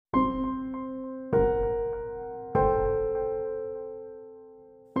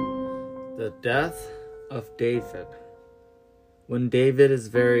The death of David. When David was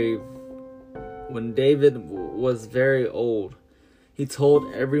very old, he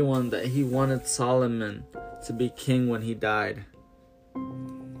told everyone that he wanted Solomon to be king when he died.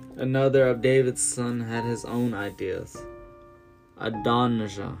 Another of David's sons had his own ideas.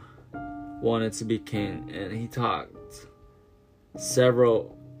 Adonijah wanted to be king, and he talked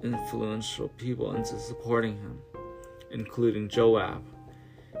several influential people into supporting him, including Joab,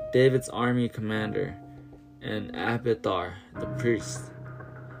 David's army commander, and Abiathar, the priest.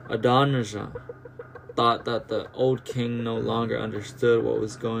 Adonijah thought that the old king no longer understood what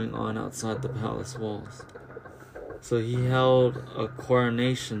was going on outside the palace walls, so he held a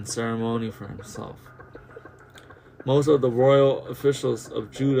coronation ceremony for himself. Most of the royal officials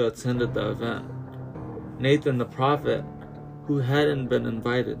of Judah attended the event. Nathan the prophet, who hadn't been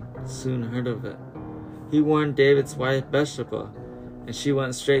invited, soon heard of it. He warned David's wife Bathsheba, and she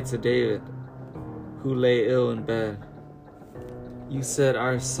went straight to David, who lay ill in bed. "You said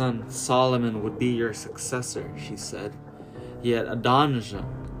our son Solomon would be your successor," she said. "Yet Adonijah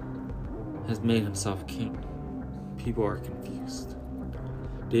has made himself king. People are confused."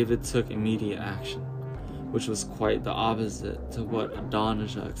 David took immediate action, which was quite the opposite to what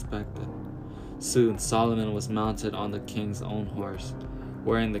Adonijah expected. Soon Solomon was mounted on the king's own horse,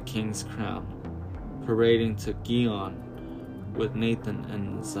 wearing the king's crown, parading to Gihon with Nathan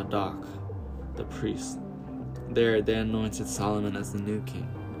and Zadok, the priest. There they anointed Solomon as the new king,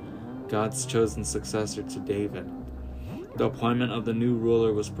 God's chosen successor to David. The appointment of the new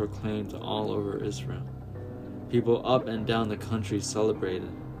ruler was proclaimed all over Israel. People up and down the country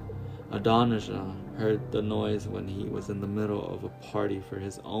celebrated. Adonijah heard the noise when he was in the middle of a party for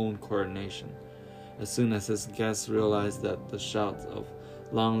his own coronation. As soon as his guests realized that the shouts of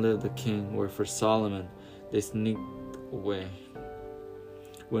 "Long live the king" were for Solomon, they sneaked away.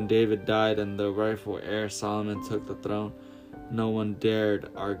 When David died and the rightful heir Solomon took the throne, no one dared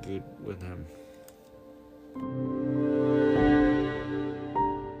argue with him.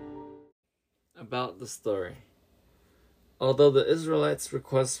 About the story. Although the Israelites'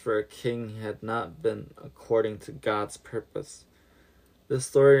 request for a king had not been according to God's purpose, this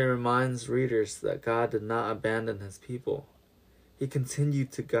story reminds readers that God did not abandon his people. He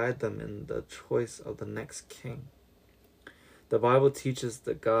continued to guide them in the choice of the next king. The Bible teaches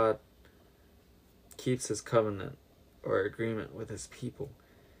that God keeps his covenant or agreement with his people,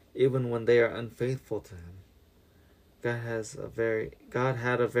 even when they are unfaithful to him. God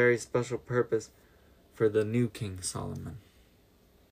had a very special purpose for the new King Solomon.